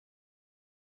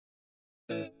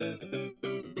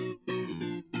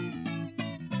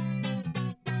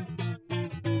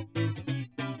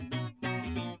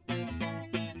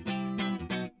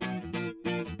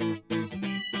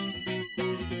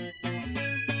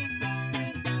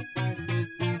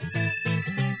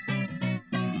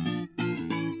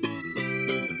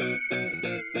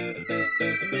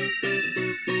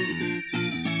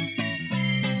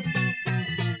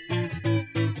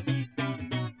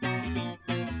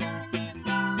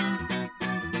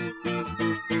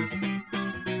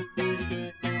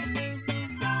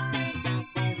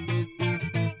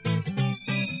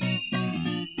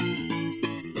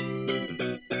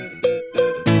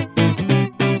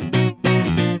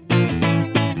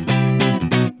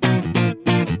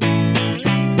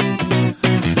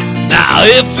Now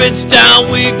if it's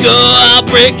down we go, I'll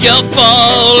break your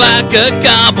fall like a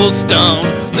cobblestone.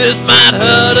 This might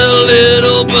hurt a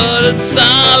little, but it's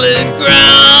solid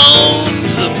ground.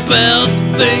 The best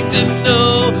thing to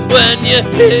know when you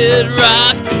hit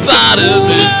rock bottom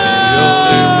is the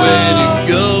only way to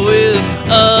go is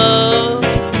up.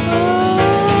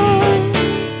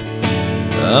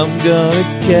 I'm gonna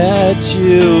catch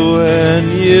you when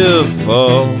you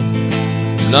fall.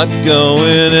 Not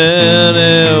going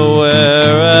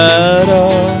anywhere at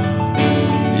all.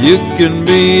 You can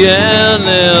be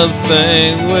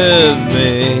anything with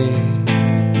me.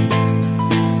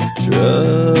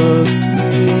 Trust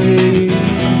me.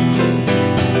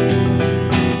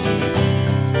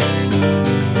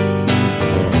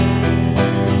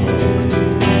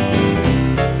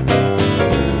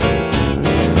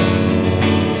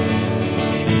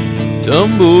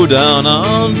 Tumble down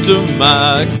onto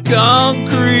my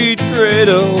concrete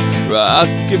cradle,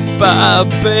 rock-a-bye,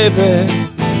 baby.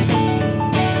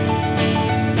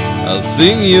 I'll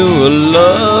sing you a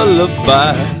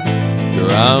lullaby,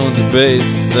 ground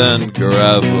bass and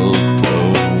gravel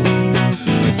toe.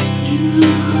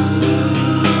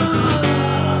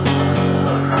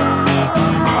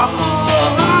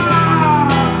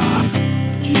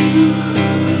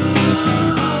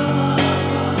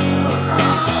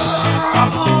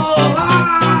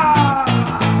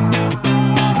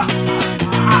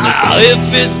 Now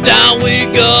if it's down we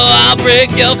go, I'll break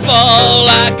your fall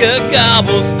like a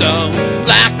cobblestone.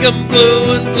 Black and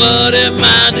blue and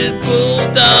bloody-minded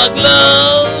bulldog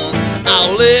love.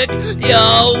 I'll lick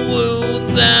your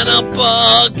wounds and I'll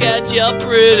bark at your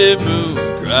pretty moon,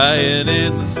 crying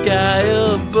in the sky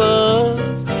above.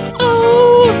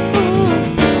 Oh,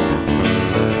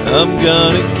 I'm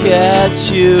gonna catch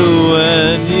you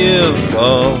when you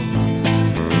fall.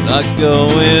 Not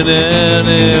going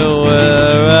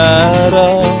anywhere at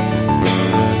all.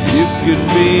 You could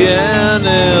be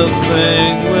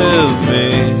anything with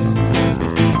me.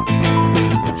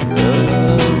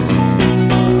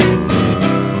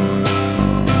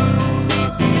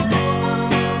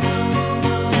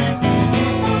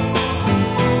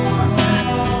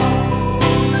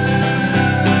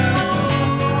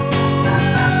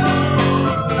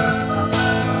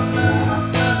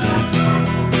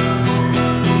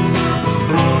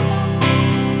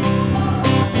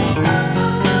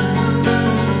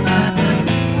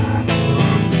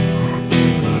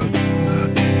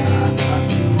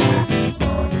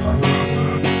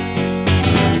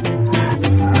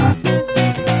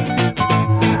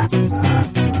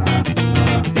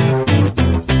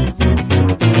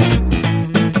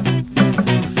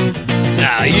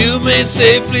 You may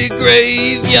safely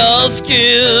graze your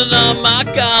skin on my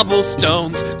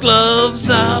cobblestones. Gloves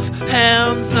off,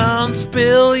 hands on,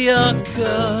 spill your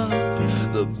cup.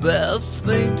 The best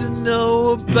thing to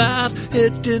know about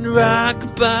hitting rock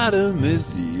bottom is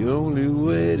the only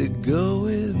way to go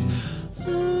is